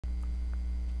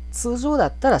通常だ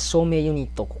ったら照明ユニ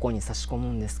ットをここに差し込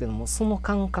むんですけども、その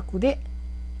感覚で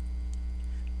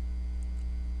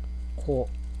こ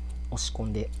う押し込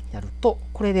んでやると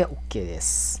これで OK で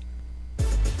す。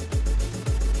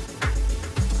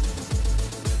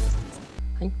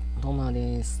はい、どうも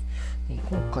です。今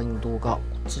回の動画こ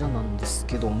ちらなんです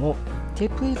けども、テ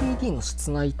ープ LED の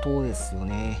室内灯ですよ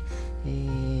ね。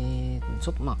ち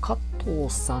ょっと加藤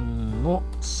さんの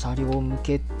車両向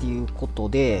けっていうこと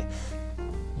で、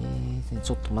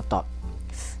ちょっとまた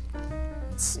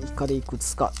追加でいく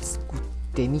つか作っ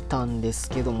てみたんです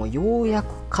けども、ようやく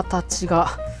形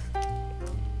が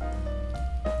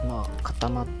固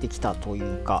まってきたと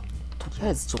いうか、とりあ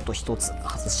えずちょっと一つ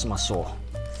外しましょう。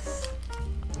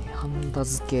ハンダ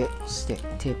付けして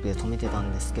テープで留めてた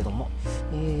んですけども、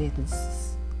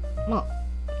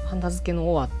ハンダ付けの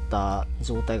終わった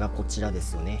状態がこちらで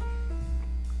すよね。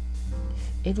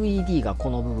 LED がこ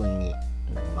の部分にな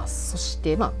ります。そし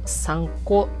て3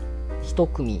個1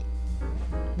組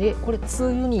で、これ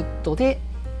2ユニットで、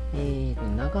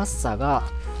長さが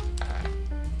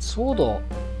ちょうど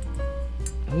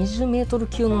20メートル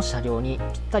級の車両にぴっ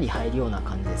たり入るような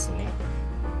感じですよね。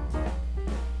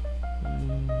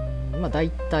だ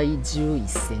いたい11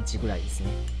センチぐらいです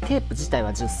ね。テープ自体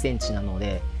は10センチなの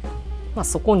で、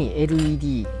そこに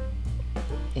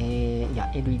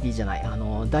LED、LED じゃない、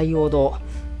ダイオード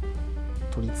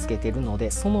取り付けてるの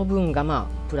で、その分が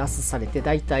プラスされて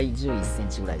だいたい11セン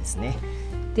チぐらいですね。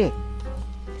で、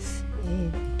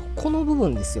この部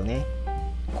分ですよね。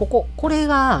これ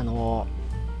が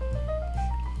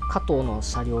加藤の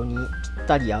車両にぴっ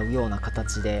たり合うような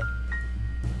形で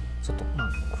ちょっと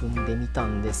組んでみた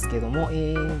んですけども、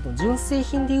純正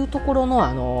品でいうところ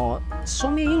の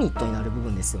照明ユニットになる部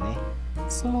分ですよね。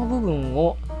その部分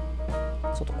を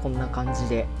ちょっとこんな感じ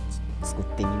で作っ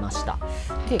てみました。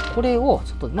でこれを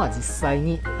ちょっと実際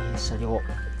に車両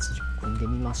組んで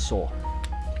みましょう。こ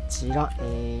ちら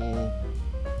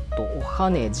おは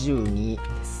ね12で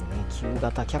すね。旧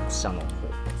型客車の方で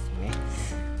すね。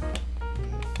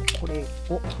これ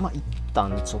を一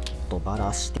旦ちょっとば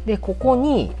らして、でここ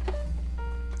に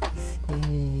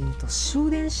集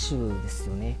電シューです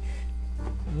よね。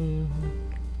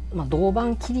銅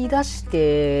板切り出し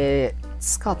て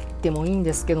使ってもいいん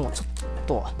ですけども、ちょっ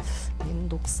とめん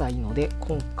どくさいので、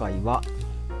今回は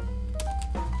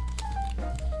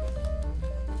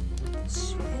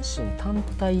集電シュー単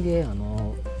体で売っ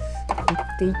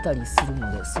ていたりする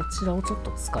ので、そちらをちょっ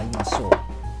と使いましょう。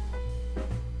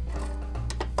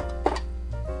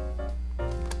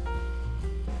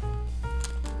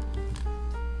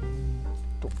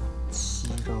こち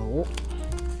らを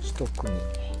一組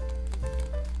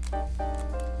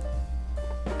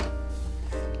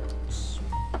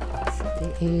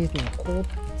で、こ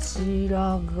ち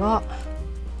らが、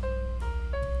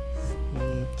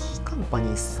キーカンパニ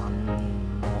ーさ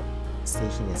んの製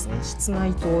品ですね。室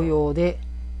内灯用で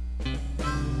金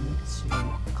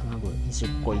具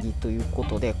20個入りというこ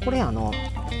とで、これ加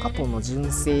藤の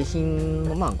純正品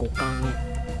の互換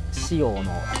仕様の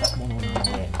ものなの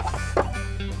で、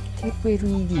テープ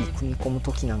LED 組み込む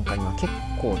時なんかには結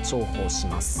構重宝し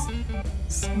ます。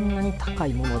そんなに高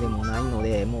いものでもないの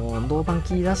で、もう銅板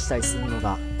切り出したりするの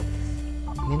が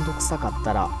めんどくさかっ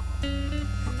たら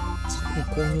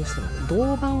購入しても、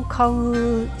銅板買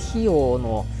う費用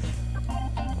の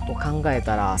ことを考え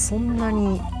たら、そんな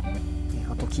に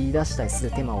あと切り出したりす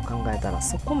る手間を考えたら、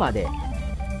そこまで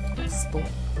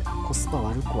コスパ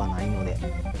悪くはないので、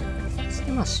そし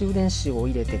て集電子を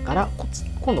入れてから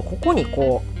今度ここに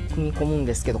こう組み込むん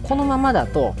ですけど、このままだ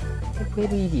とテープ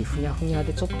LED ふにゃふにゃ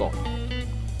でちょっと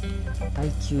耐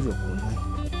久力に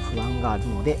不安がある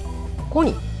ので、ここ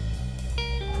に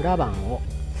プラ板を、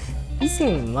以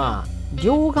前は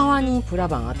両側にプラ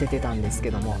板当ててたんです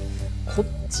けども、こっ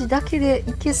ちだけで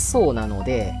いけそうなの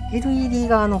で LED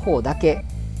側の方だけ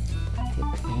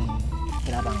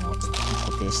プラ板をちょっと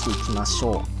固定していきまし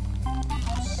ょう。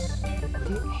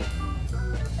で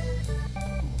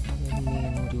透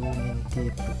明の両面テ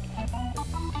ープ、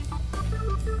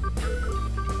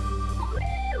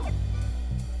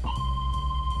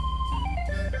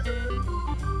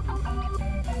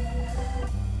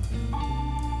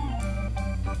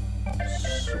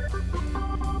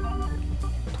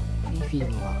フィル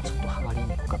ムはちょっと剥がれ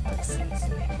にくかったりするんです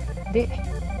ね。で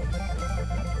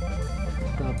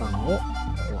プラ板をこう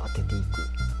当てていく。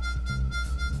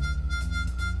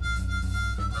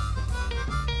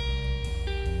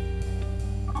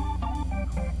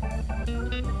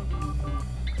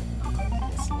こんな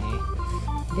感じですね。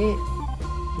で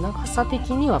長さ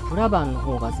的にはプラ板の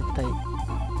方が絶対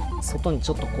外に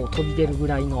ちょっとこう飛び出るぐ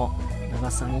らいの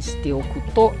長さにしておく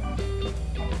と、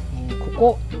こ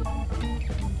こ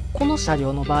この車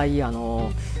両の場合支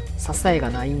えが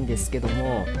ないんですけど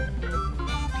も、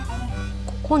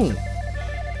ここに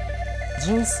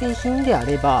純正品であ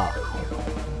れば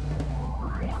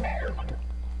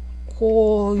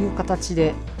こういう形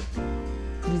で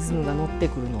プリズムが乗って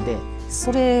くるので、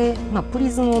それ、プ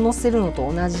リズムを乗せるの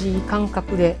と同じ感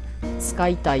覚で使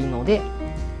いたいので、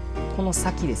この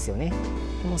先ですよね、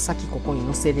この先ここに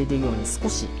乗せれるように少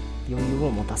し余裕を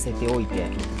持たせておいて、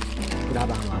裏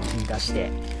板は切り出し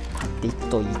て貼っていく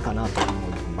といいかなと思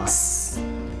います。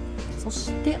そ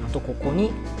してあとここ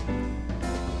に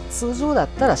通常だっ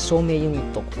たら照明ユニ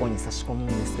ットをここに差し込むん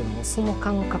ですけども、その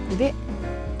感覚で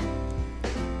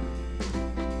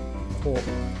こう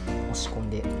押し込ん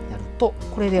でやると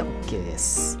これで OK で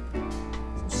す。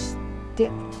そして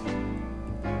乗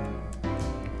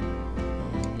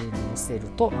せる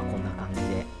と、こんな感じ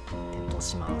で点灯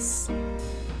します。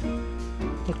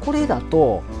でこれだ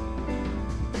と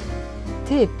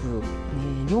テープ、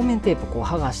両面テープこう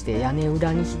剥がして屋根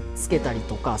裏にひっつけたり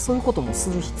とか、そういうこともす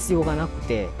る必要がなく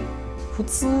て、普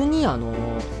通に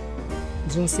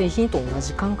純正品と同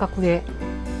じ感覚で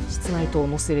室内灯を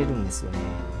乗せれるんですよね。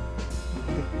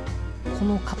でこ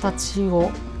の形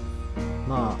を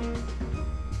今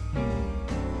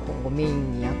後メイ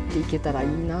ンにやっていけたらいい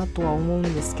なとは思うん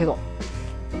ですけど、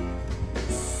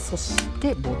そし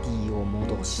てボディを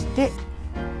戻しても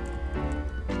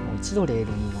う一度レー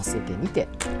ルに乗せてみて、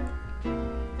こん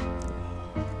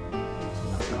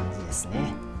な感じです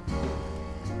ね。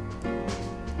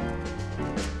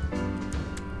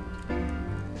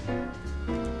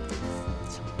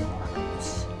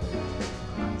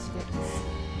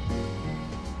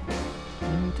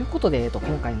ということで、今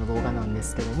回の動画なんで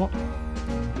すけども、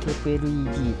テープ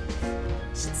LED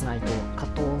室内灯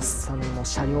KATOさんの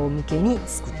車両向けに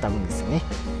作った分ですよね。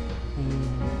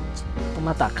ちょっと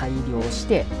また改良し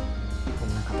てこ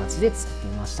んな形で作って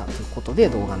みましたということで、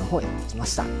動画の方やってきま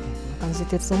した。こんな感じで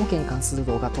鉄道模型に関する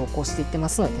動画投稿していってま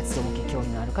すので、鉄道模型興味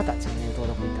のある方チャンネル登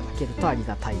録いただけるとあり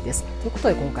がたいです。ということ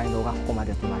で今回の動画はここま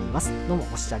でとなります。どうも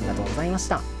ご視聴ありがとうございまし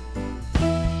た。